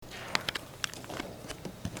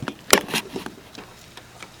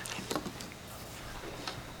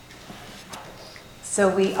So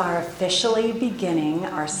we are officially beginning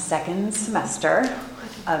our second semester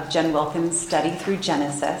of Jen Wilkins' study through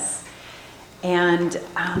Genesis. And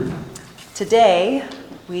today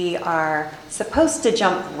we are supposed to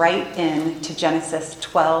jump right into Genesis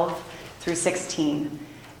 12 through 16.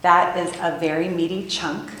 That is a very meaty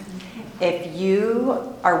chunk. If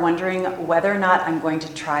you are wondering whether or not I'm going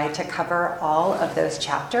to try to cover all of those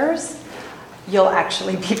chapters, you'll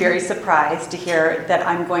actually be very surprised to hear that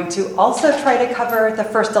I'm going to also try to cover the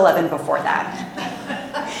first 11 before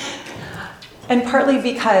that. And partly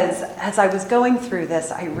because as I was going through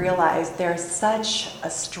this, I realized there's such a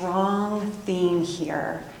strong theme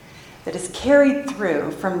here that is carried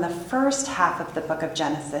through from the first half of the book of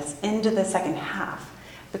Genesis into the second half,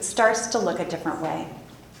 but starts to look a different way.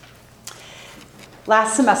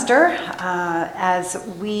 Last semester, as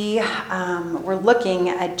we were looking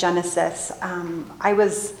at Genesis,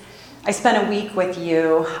 I spent a week with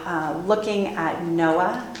you looking at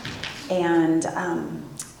Noah and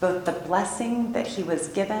both the blessing that he was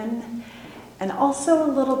given and also a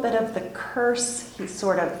little bit of the curse he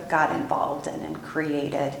sort of got involved in and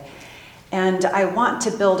created. And I want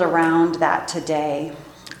to build around that today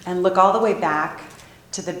and look all the way back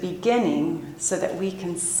to the beginning so that we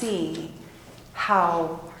can see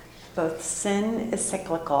how both sin is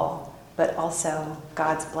cyclical, but also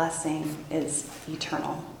God's blessing is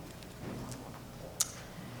eternal.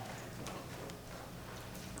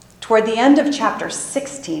 Toward the end of chapter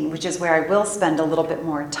 16, which is where I will spend a little bit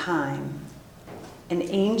more time, an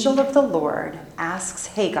angel of the Lord asks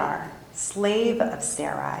Hagar, slave of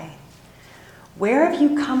Sarai, "Where have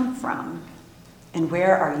you come from, and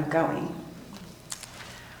where are you going?"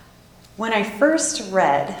 When I first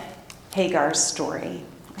read Hagar's story,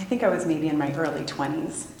 I think I was maybe in my early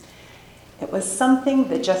 20s. It was something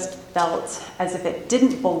that just felt as if it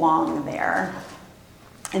didn't belong there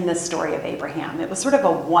in the story of Abraham. It was sort of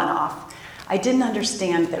a one-off. I didn't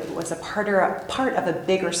understand that it was a part of a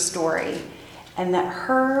bigger story, and that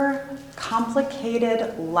her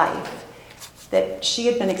complicated life that she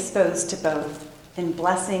had been exposed to both in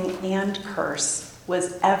blessing and curse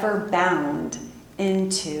was ever bound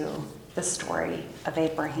into the story of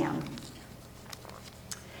Abraham.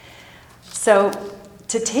 So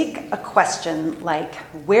to take a question like,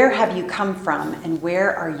 where have you come from and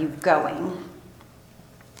where are you going?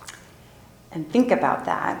 And think about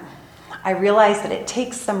that, I realize that it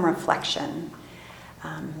takes some reflection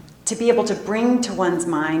to be able to bring to one's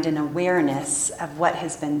mind an awareness of what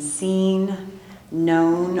has been seen,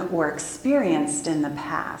 known, or experienced in the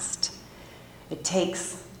past. It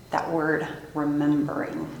takes that word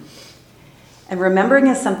remembering. And remembering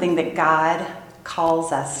is something that God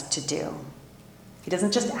calls us to do. He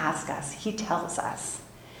doesn't just ask us, he tells us.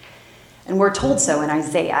 And we're told so in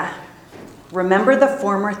Isaiah. "Remember the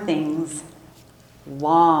former things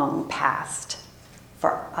long past,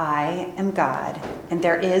 for I am God, and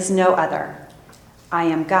there is no other. I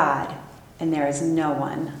am God, and there is no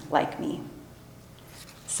one like me."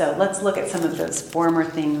 So let's look at some of those former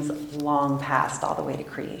things long past, all the way to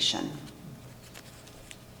creation.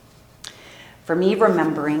 For me,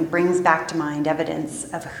 remembering brings back to mind evidence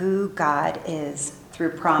of who God is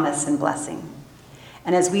through promise and blessing.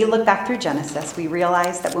 And as we look back through Genesis, we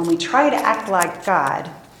realize that when we try to act like God,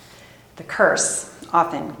 the curse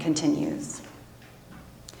often continues.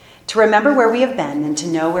 To remember where we have been and to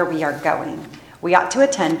know where we are going, we ought to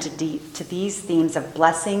attend to these themes of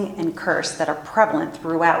blessing and curse that are prevalent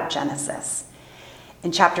throughout Genesis.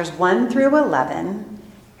 In chapters 1 through 11,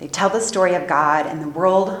 they tell the story of God and the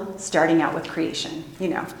world starting out with creation. You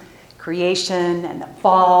know, creation and the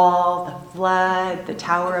fall, the flood, the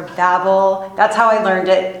Tower of Babel. That's how I learned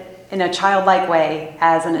it in a childlike way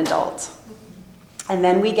as an adult. And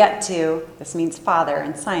then we get to, this means father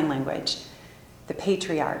in sign language, the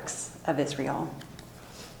patriarchs of Israel.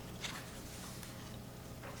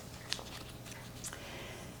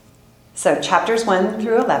 So chapters 1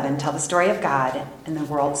 through 11 tell the story of God and the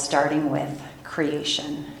world starting with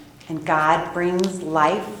creation. And God brings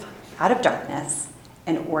life out of darkness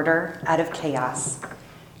and order out of chaos,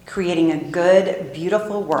 creating a good,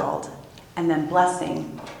 beautiful world and then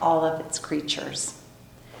blessing all of its creatures.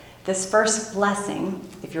 This first blessing,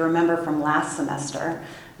 if you remember from last semester,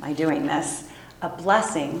 my doing this, a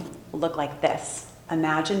blessing will look like this.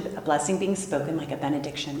 Imagine a blessing being spoken like a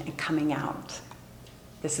benediction and coming out.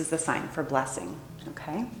 This is the sign for blessing,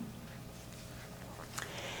 okay?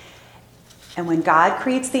 And when God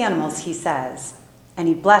creates the animals, he says, and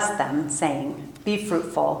he blessed them, saying, "Be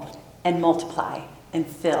fruitful and multiply and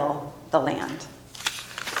fill the land."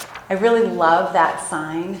 I really love that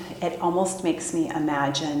sign. It almost makes me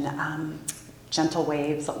imagine gentle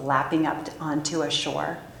waves lapping up onto a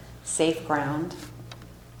shore, safe ground.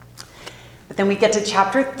 But then we get to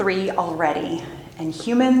chapter 3 already, and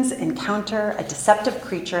humans encounter a deceptive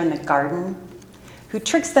creature in the garden who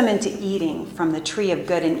tricks them into eating from the tree of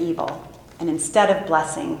good and evil. And instead of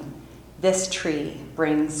blessing, this tree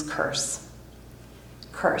brings curse.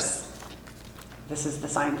 Curse. This is the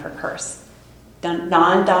sign for curse.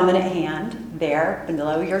 Non-dominant hand there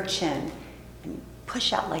below your chin. And you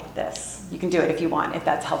push out like this. You can do it if you want, if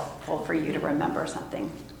that's helpful for you to remember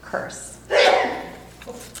something. Curse.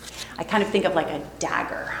 I kind of think of like a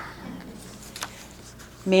dagger.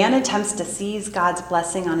 Man attempts to seize God's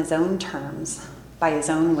blessing on his own terms by his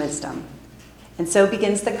own wisdom. And so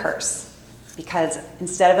begins the curse, because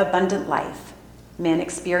instead of abundant life, man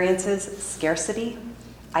experiences scarcity,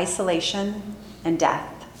 isolation, and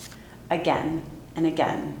death again and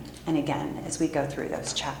again and again as we go through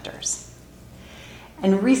those chapters.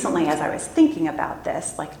 And recently, as I was thinking about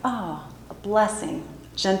this, like, oh, a blessing,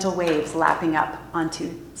 gentle waves lapping up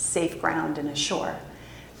onto safe ground and a shore,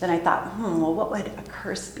 then I thought, well, what would a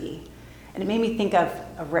curse be? And it made me think of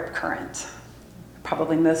a rip current.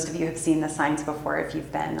 Probably most of you have seen the signs before if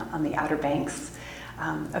you've been on the Outer Banks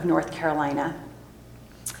of North Carolina.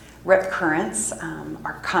 Rip currents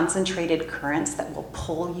are concentrated currents that will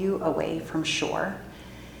pull you away from shore.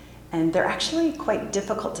 And they're actually quite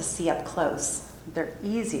difficult to see up close. They're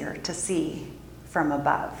easier to see from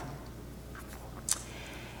above.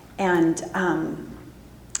 And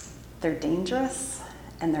they're dangerous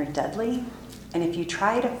and they're deadly. And if you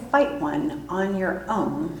try to fight one on your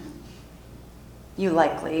own, you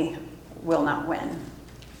likely will not win.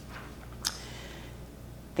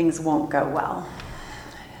 Things won't go well.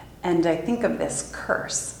 And I think of this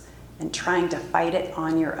curse and trying to fight it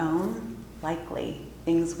on your own, likely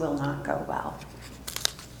things will not go well.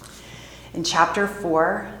 In chapter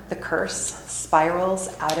 4, the curse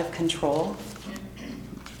spirals out of control.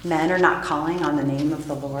 Men are not calling on the name of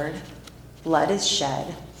the Lord. Blood is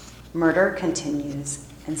shed. Murder continues,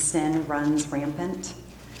 and sin runs rampant.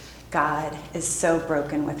 God is so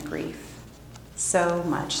broken with grief, so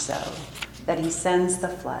much so that he sends the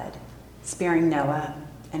flood, sparing Noah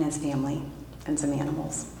and his family and some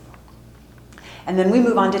animals. And then we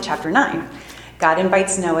move on to chapter 9. God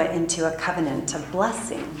invites Noah into a covenant of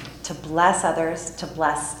blessing, to bless others, to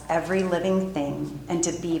bless every living thing, and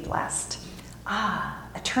to be blessed.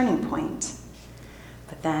 A turning point.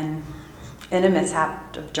 But then, in a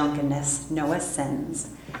mishap of drunkenness, Noah sins.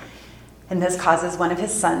 And this causes one of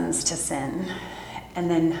his sons to sin. And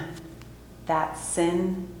then that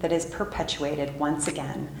sin that is perpetuated once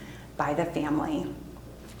again by the family,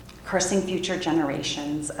 cursing future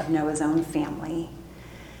generations of Noah's own family.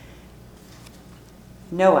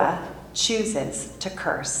 Noah chooses to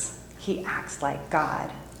curse. He acts like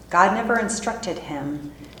God. God never instructed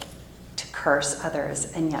him to curse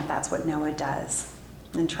others, and yet that's what Noah does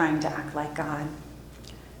in trying to act like God.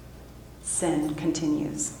 Sin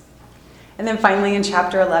continues. And then finally in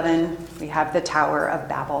chapter 11, we have the Tower of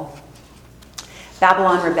Babel.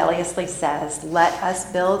 Babylon rebelliously says, "Let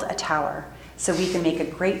us build a tower so we can make a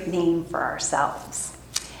great name for ourselves."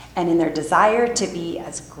 And in their desire to be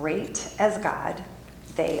as great as God,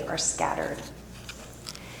 they are scattered.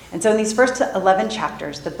 And so in these first 11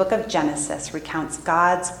 chapters, the book of Genesis recounts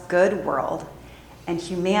God's good world and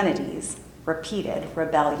humanity's repeated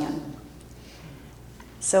rebellion.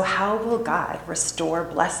 So how will God restore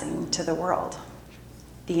blessing to the world?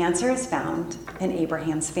 The answer is found in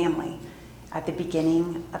Abraham's family at the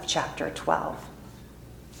beginning of chapter 12.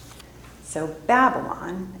 So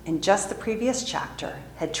Babylon, in just the previous chapter,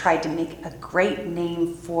 had tried to make a great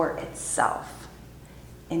name for itself.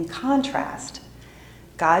 In contrast,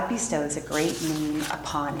 God bestows a great name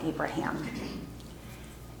upon Abraham.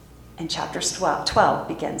 And chapter 12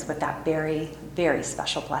 begins with that very, very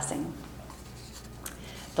special blessing.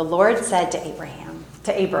 The Lord said to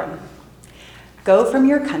Abram, "Go from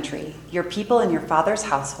your country, your people and your father's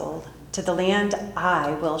household, to the land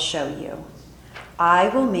I will show you. I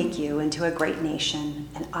will make you into a great nation,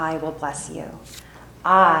 and I will bless you.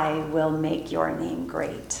 I will make your name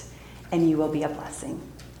great, and you will be a blessing.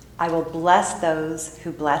 I will bless those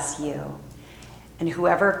who bless you, and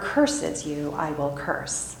whoever curses you, I will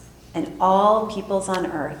curse, and all peoples on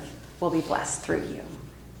earth will be blessed through you."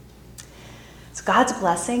 So God's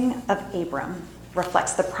blessing of Abram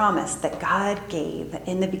reflects the promise that God gave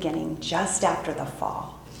in the beginning, just after the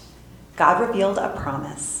fall. God revealed a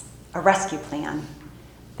promise, a rescue plan,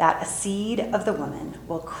 that a seed of the woman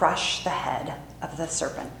will crush the head of the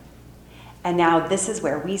serpent. And now this is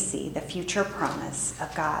where we see the future promise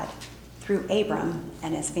of God through Abram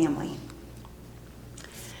and his family.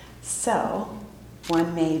 So,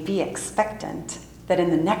 one may be expectant that in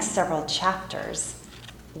the next several chapters,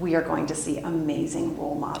 we are going to see amazing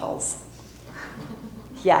role models.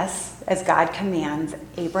 Yes, as God commands,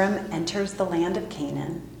 Abram enters the land of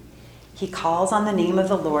Canaan. He calls on the name of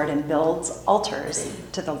the Lord and builds altars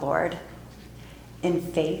to the Lord. In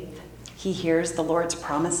faith, he hears the Lord's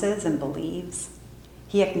promises and believes.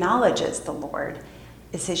 He acknowledges the Lord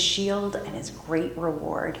is his shield and his great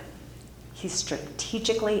reward. He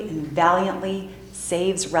strategically and valiantly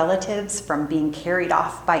saves relatives from being carried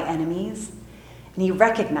off by enemies, and he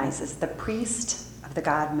recognizes the priest of the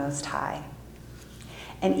God Most High.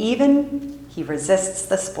 And even he resists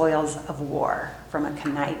the spoils of war from a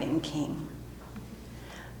conniving king.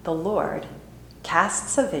 The Lord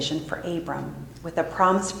casts a vision for Abram with a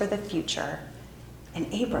promise for the future,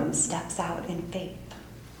 and Abram steps out in faith.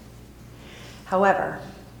 However,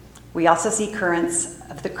 we also see currents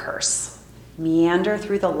of the curse meander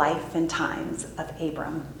through the life and times of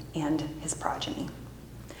Abram and his progeny.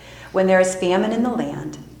 When there is famine in the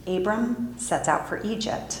land, Abram sets out for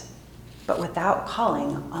Egypt, but without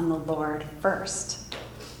calling on the Lord first.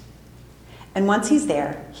 And once he's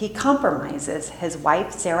there, he compromises his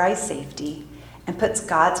wife Sarai's safety and puts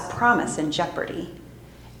God's promise in jeopardy,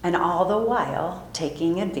 and all the while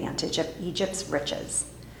taking advantage of Egypt's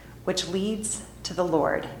riches, which leads to the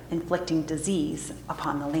Lord inflicting disease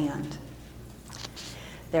upon the land.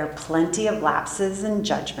 There are plenty of lapses in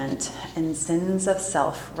judgment and sins of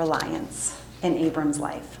self-reliance in Abram's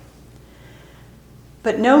life.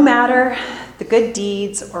 But no matter the good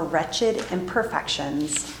deeds or wretched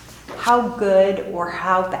imperfections, how good or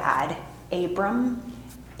how bad Abram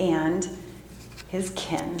and his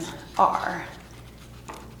kin are,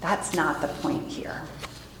 that's not the point here.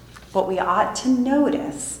 What we ought to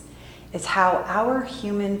notice is how our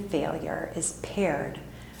human failure is paired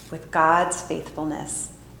with God's faithfulness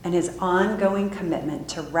and his ongoing commitment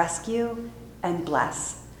to rescue and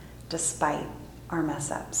bless despite our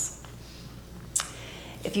mess-ups.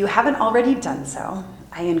 If you haven't already done so,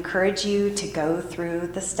 I encourage you to go through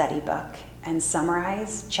the study book and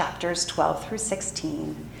summarize chapters 12 through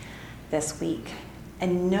 16 this week,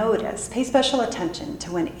 and pay special attention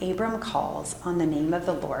to when Abram calls on the name of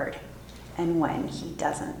the Lord and when he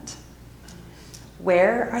doesn't.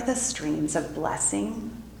 Where are the streams of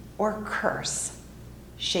blessing or curse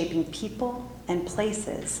shaping people and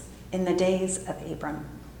places in the days of Abram?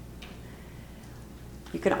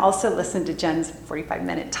 You can also listen to Jen's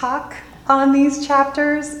 45-minute talk on these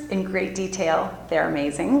chapters in great detail. They're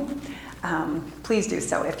amazing. Please do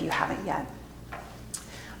so if you haven't yet.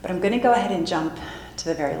 But I'm going to go ahead and jump to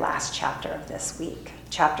the very last chapter of this week,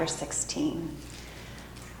 chapter 16.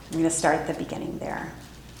 I'm going to start at the beginning there.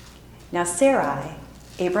 Now Sarai,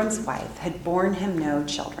 Abram's wife, had borne him no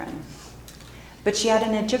children, but she had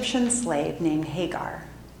an Egyptian slave named Hagar.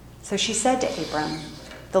 So she said to Abram,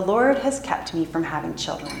 "The Lord has kept me from having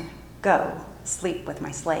children. Go, sleep with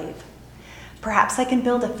my slave. Perhaps I can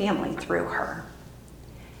build a family through her."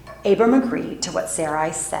 Abram agreed to what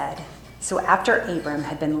Sarai said. So after Abram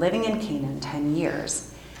had been living in Canaan 10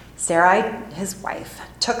 years, Sarai, his wife,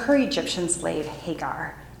 took her Egyptian slave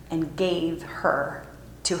Hagar and gave her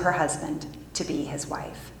to her husband to be his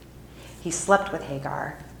wife. He slept with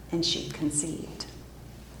Hagar, and she conceived.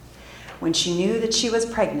 When she knew that she was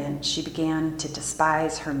pregnant, she began to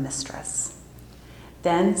despise her mistress.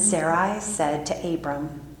 Then Sarai said to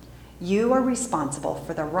Abram, "You are responsible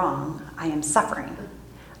for the wrong I am suffering.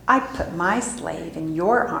 I put my slave in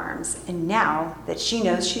your arms, and now that she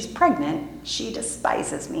knows she's pregnant, she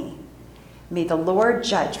despises me. May the Lord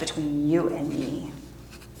judge between you and me."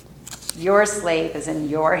 "Your slave is in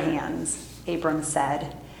your hands," Abram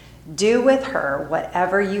said. "Do with her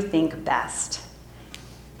whatever you think best."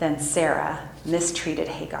 Then Sarah mistreated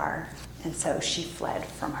Hagar, and so she fled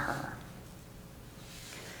from her.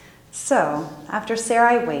 So, after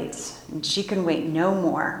Sarai waits, and she can wait no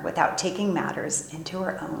more without taking matters into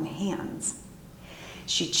her own hands,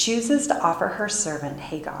 she chooses to offer her servant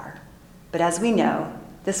Hagar. But as we know,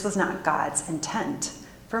 this was not God's intent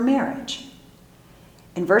for marriage.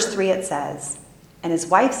 In verse 3 it says, "And his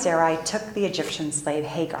wife Sarai took the Egyptian slave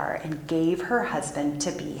Hagar and gave her husband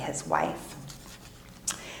to be his wife."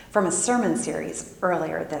 From a sermon series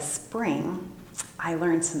earlier this spring, I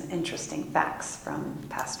learned some interesting facts from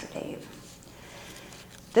Pastor Dave.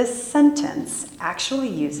 This sentence actually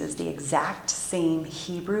uses the exact same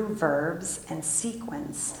Hebrew verbs and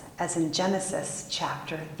sequence as in Genesis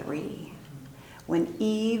chapter 3, when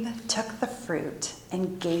Eve took the fruit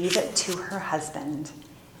and gave it to her husband,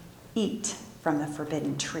 "Eat from the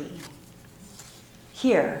forbidden tree."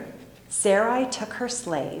 Here, Sarai took her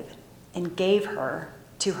slave and gave her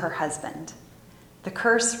to her husband, the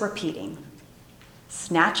curse repeating,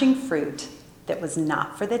 snatching fruit that was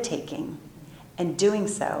not for the taking, and doing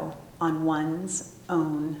so on one's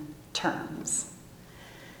own terms.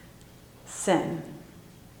 Sin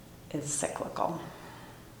is cyclical.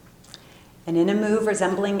 And in a move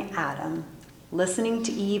resembling Adam, listening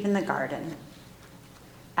to Eve in the garden,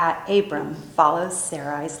 Abram follows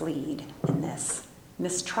Sarai's lead in this,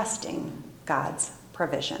 mistrusting God's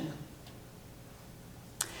provision.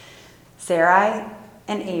 Sarai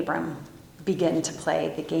and Abram begin to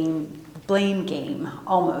play the blame game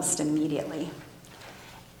almost immediately.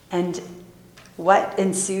 And what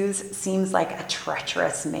ensues seems like a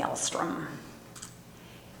treacherous maelstrom.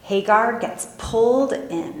 Hagar gets pulled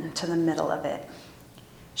into the middle of it.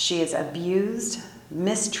 She is abused,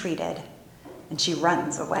 mistreated, and she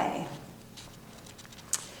runs away.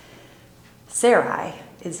 Sarai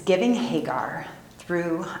is giving Hagar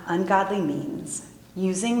through ungodly means,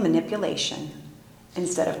 using manipulation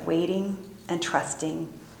instead of waiting and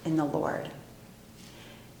trusting in the Lord.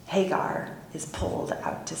 Hagar is pulled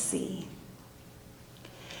out to sea.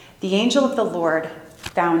 The angel of the Lord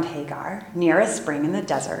found Hagar near a spring in the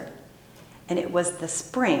desert, and it was the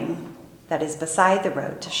spring that is beside the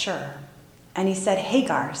road to Shur. And he said,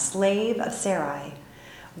 Hagar, slave of Sarai,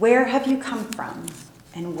 where have you come from,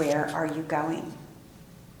 and where are you going?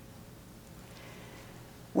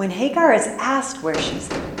 When Hagar is asked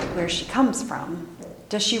where she comes from,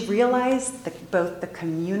 does she realize both the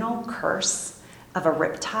communal curse of a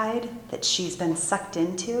riptide that she's been sucked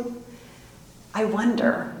into? I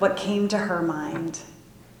wonder what came to her mind.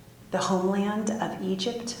 The homeland of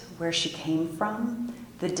Egypt, where she came from,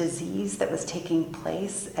 the disease that was taking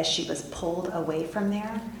place as she was pulled away from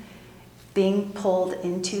there, being pulled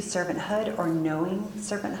into servanthood or knowing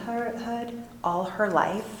servanthood all her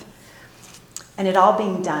life, and it all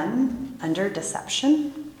being done under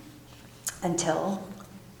deception until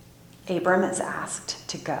Abram is asked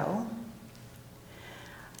to go.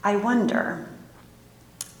 I wonder,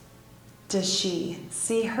 does she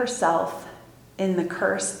see herself in the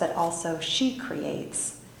curse that also she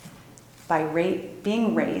creates by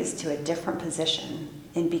being raised to a different position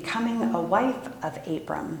in becoming a wife of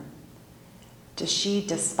Abram? Does she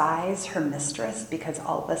despise her mistress because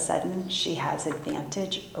all of a sudden she has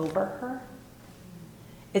advantage over her?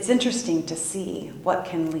 It's interesting to see what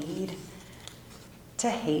can lead to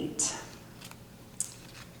hate,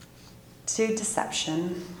 to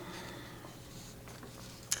deception,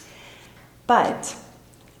 but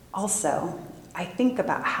also I think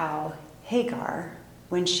about how Hagar,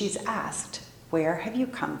 when she's asked, where have you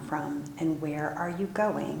come from and where are you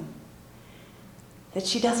going, that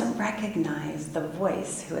she doesn't recognize the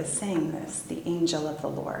voice who is saying this, the angel of the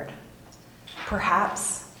Lord.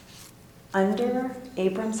 Perhaps under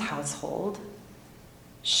Abram's household,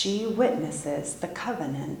 she witnesses the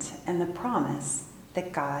covenant and the promise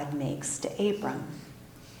that God makes to Abram.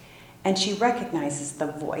 And she recognizes the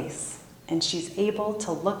voice, and she's able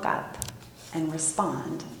to look up and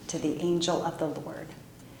respond to the angel of the Lord.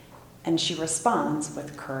 And she responds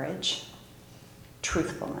with courage,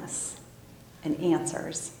 truthfulness, and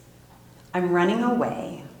answers, I'm running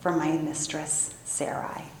away from my mistress,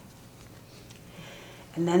 Sarai.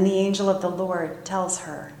 And then the angel of the Lord tells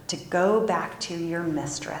her to go back to your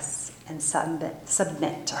mistress and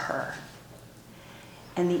submit to her.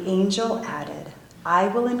 And the angel added, I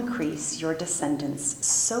will increase your descendants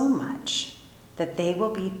so much that they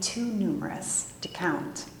will be too numerous to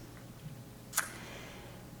count.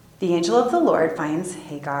 The angel of the Lord finds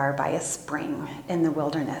Hagar by a spring in the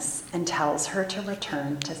wilderness and tells her to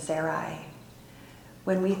return to Sarai.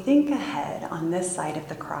 When we think ahead on this side of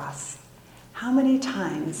the cross, how many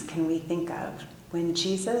times can we think of when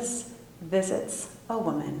Jesus visits a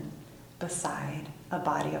woman beside a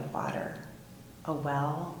body of water, a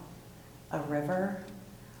well, a river,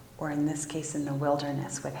 or in this case in the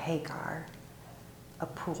wilderness with Hagar, a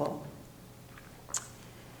pool?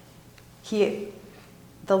 The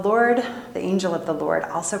angel of the Lord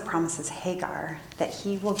also promises Hagar that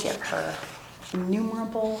he will give her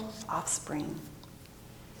innumerable offspring.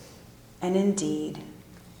 And indeed,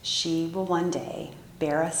 she will one day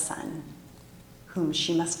bear a son whom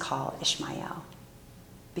she must call Ishmael,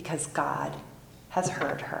 because God has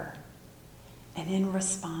heard her. And in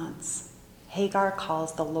response, Hagar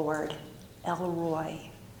calls the Lord El Roi,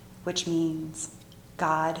 which means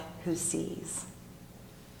God who sees.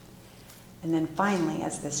 And then finally,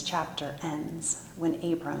 as this chapter ends, when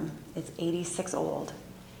Abram is 86 old,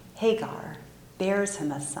 Hagar bears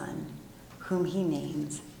him a son whom he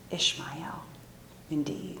names Ishmael,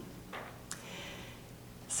 indeed.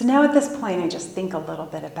 So now at this point, I just think a little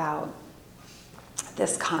bit about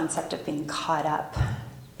this concept of being caught up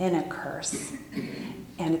in a curse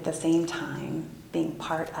and at the same time being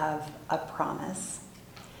part of a promise.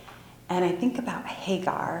 And I think about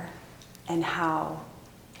Hagar and how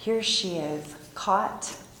here she is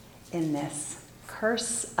caught in this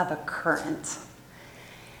curse of a current.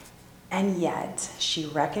 And yet she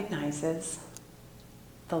recognizes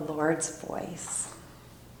the Lord's voice.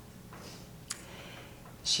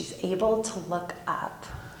 She's able to look up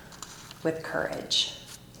with courage.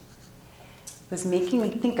 It was making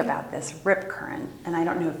me think about this rip current, and I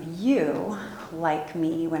don't know if you, like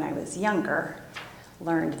me when I was younger,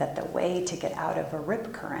 learned that the way to get out of a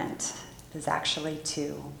rip current is actually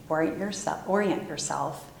to orient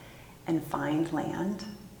yourself and find land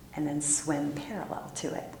and then swim parallel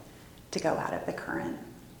to it to go out of the current.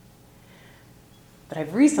 But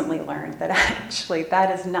I've recently learned that actually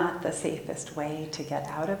that is not the safest way to get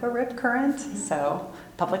out of a rip current, so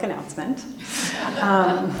public announcement.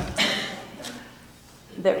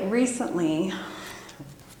 That recently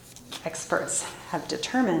experts have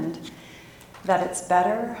determined that it's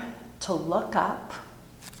better to look up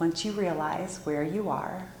once you realize where you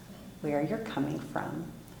are, where you're coming from,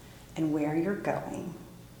 and where you're going,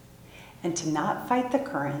 and to not fight the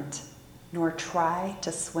current nor try to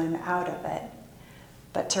swim out of it,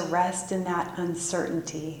 but to rest in that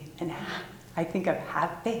uncertainty and I think of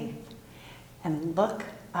have faith and look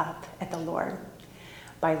up at the Lord.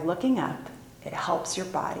 By looking up, it helps your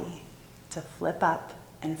body to flip up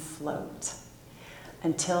and float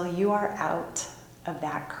until you are out of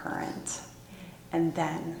that current and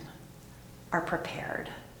then are prepared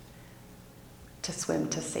to swim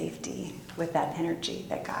to safety with that energy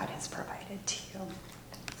that God has provided to you.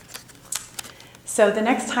 So the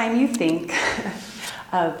next time you think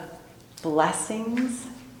of blessings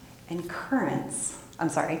and curses,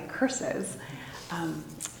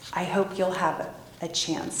 I hope you'll have a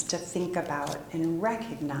chance to think about and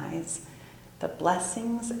recognize the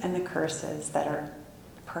blessings and the curses that are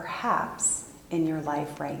perhaps in your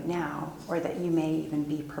life right now, or that you may even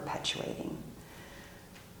be perpetuating.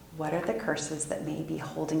 What are the curses that may be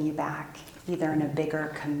holding you back, either in a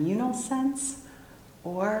bigger communal sense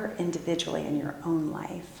or individually in your own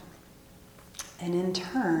life? And in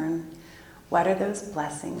turn, what are those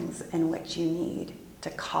blessings in which you need to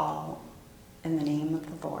call in the name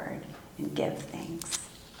of the Lord and give thanks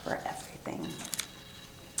for everything?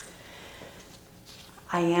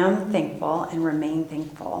 I am thankful and remain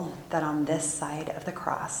thankful that on this side of the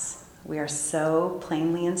cross, we are so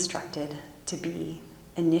plainly instructed to be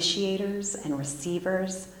initiators and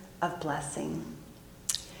receivers of blessing,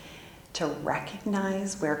 to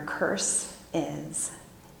recognize where curse is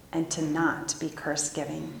and to not be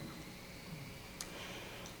curse-giving.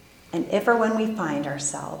 And if or when we find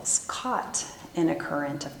ourselves caught in a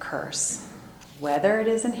current of curse, whether it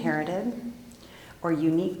is inherited or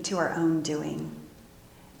unique to our own doing,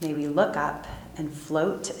 may we look up and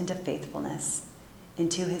float into faithfulness,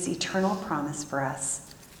 into his eternal promise for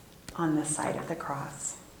us on this side of the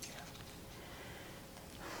cross.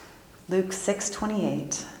 Luke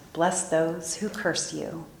 6:28, bless those who curse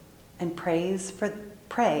you and pray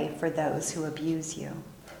for those who abuse you.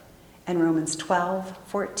 And Romans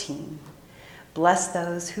 12:14, bless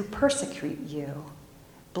those who persecute you,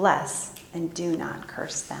 bless and do not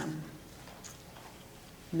curse them.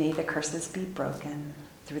 May the curses be broken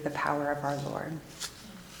through the power of our Lord.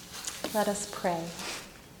 Let us pray.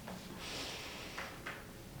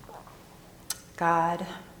 God,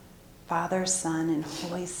 Father, Son, and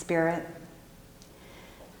Holy Spirit,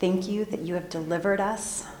 thank you that you have delivered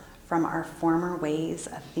us from our former ways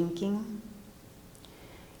of thinking.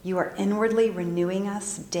 You are inwardly renewing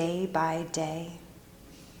us day by day.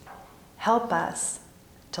 Help us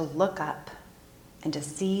to look up and to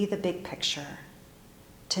see the big picture,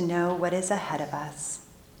 to know what is ahead of us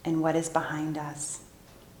and what is behind us.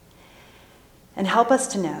 And help us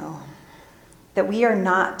to know that we are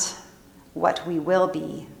not what we will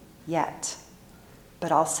be yet,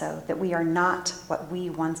 but also that we are not what we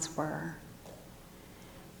once were.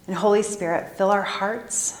 And Holy Spirit, fill our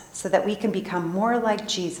hearts so that we can become more like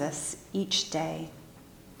Jesus each day.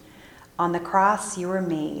 On the cross, you were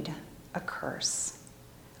made a curse,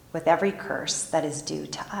 with every curse that is due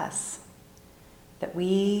to us, that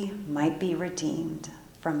we might be redeemed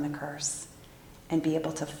from the curse and be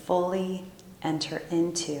able to fully enter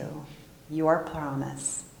into your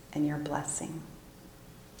promise and your blessing.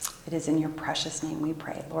 It is in your precious name we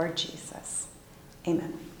pray, Lord Jesus.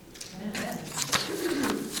 Amen. Amen.